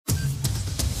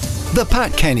The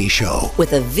Pat Kenny Show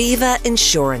with Aviva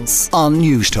Insurance on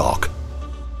Newstalk.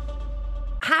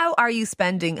 How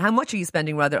much are you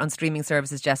spending rather on streaming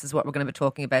services, Jess, is what we're going to be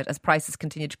talking about as prices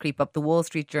continue to creep up. The Wall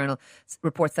Street Journal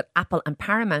reports that Apple and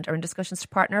Paramount are in discussions to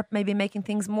partner up, maybe making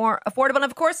things more affordable. And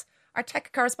of course, our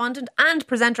tech correspondent and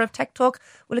presenter of Tech Talk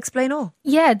will explain all.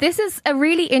 Yeah, this is a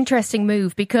really interesting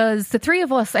move because the three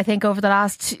of us, I think, over the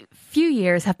last few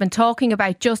years have been talking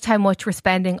about just how much we're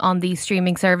spending on these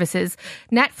streaming services.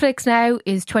 Netflix now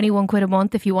is 21 quid a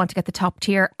month if you want to get the top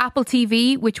tier. Apple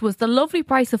TV, which was the lovely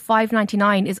price of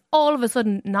 $5.99, is all of a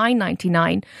sudden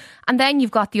 $9.99. And then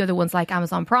you've got the other ones like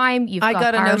Amazon Prime. I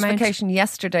got a notification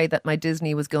yesterday that my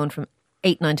Disney was going from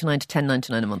 $8.99 to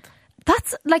 $10.99 a month.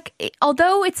 That's like,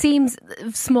 although it seems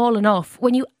small enough,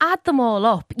 when you add them all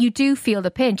up, you do feel the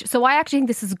pinch. So I actually think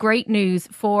this is great news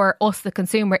for us, the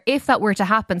consumer, if that were to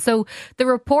happen. So the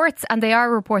reports, and they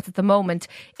are reports at the moment,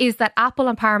 is that Apple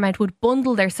and Paramount would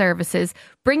bundle their services,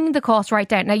 bringing the cost right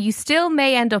down. Now, you still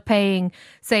may end up paying,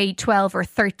 say, 12 or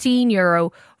 13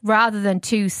 euro rather than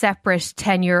two separate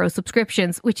 10 euro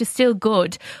subscriptions, which is still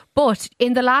good. But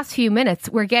in the last few minutes,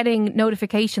 we're getting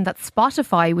notification that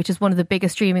Spotify, which is one of the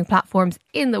biggest streaming platforms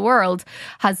in the world,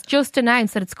 has just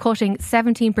announced that it's cutting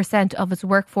 17% of its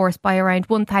workforce by around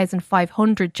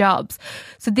 1,500 jobs.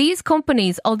 So these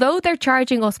companies, although they're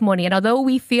charging us money and although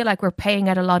we feel like we're paying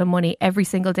out a lot of money every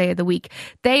single day of the week,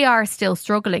 they are still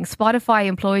struggling. Spotify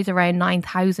employs around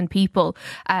 9,000 people,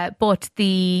 but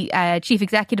the chief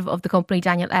executive of the company,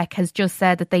 Daniel Ek, has just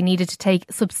said that they needed to take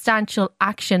substantial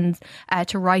actions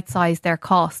to right-size their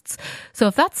costs. So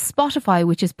if that's Spotify,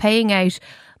 which is paying out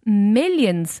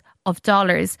millions of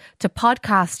dollars to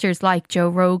podcasters like Joe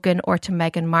Rogan or to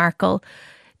Meghan Markle,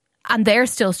 and they're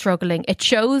still struggling, it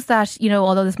shows that, you know,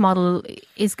 although this model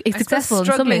is successful in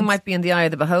some struggling ways, might be in the eye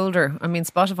of the beholder. I mean,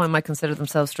 Spotify might consider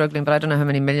themselves struggling, but I don't know how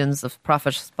many millions of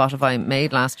profit Spotify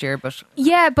made last year. But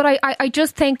yeah, but I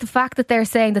just think the fact that they're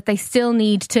saying that they still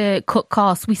need to cut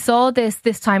costs. We saw this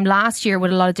time last year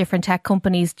with a lot of different tech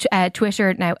companies.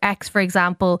 Twitter, now X, for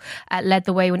example, led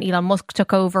the way when Elon Musk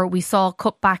took over. We saw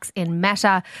cutbacks in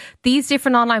Meta. These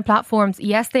different online platforms,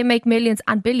 yes, they make millions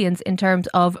and billions in terms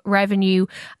of revenue,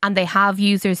 and they have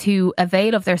users who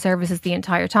avail of their services the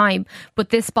entire time. But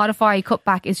this Spotify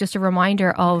cutback is just a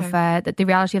reminder of the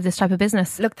reality of this type of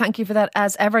business. Look, thank you for that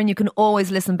as ever. And you can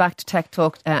always listen back to Tech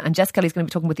Talk. And Jess Kelly's going to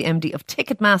be talking with the MD of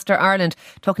Ticketmaster Ireland,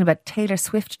 talking about Taylor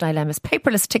Swift dilemmas,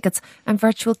 paperless tickets and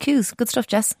virtual queues. Good stuff,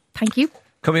 Jess. Thank you.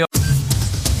 Coming up.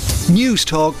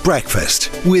 Newstalk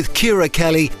Breakfast with Ciara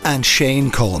Kelly and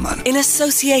Shane Coleman. in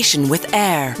association with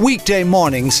AIR. Weekday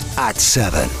mornings at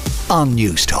 7 on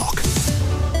Newstalk.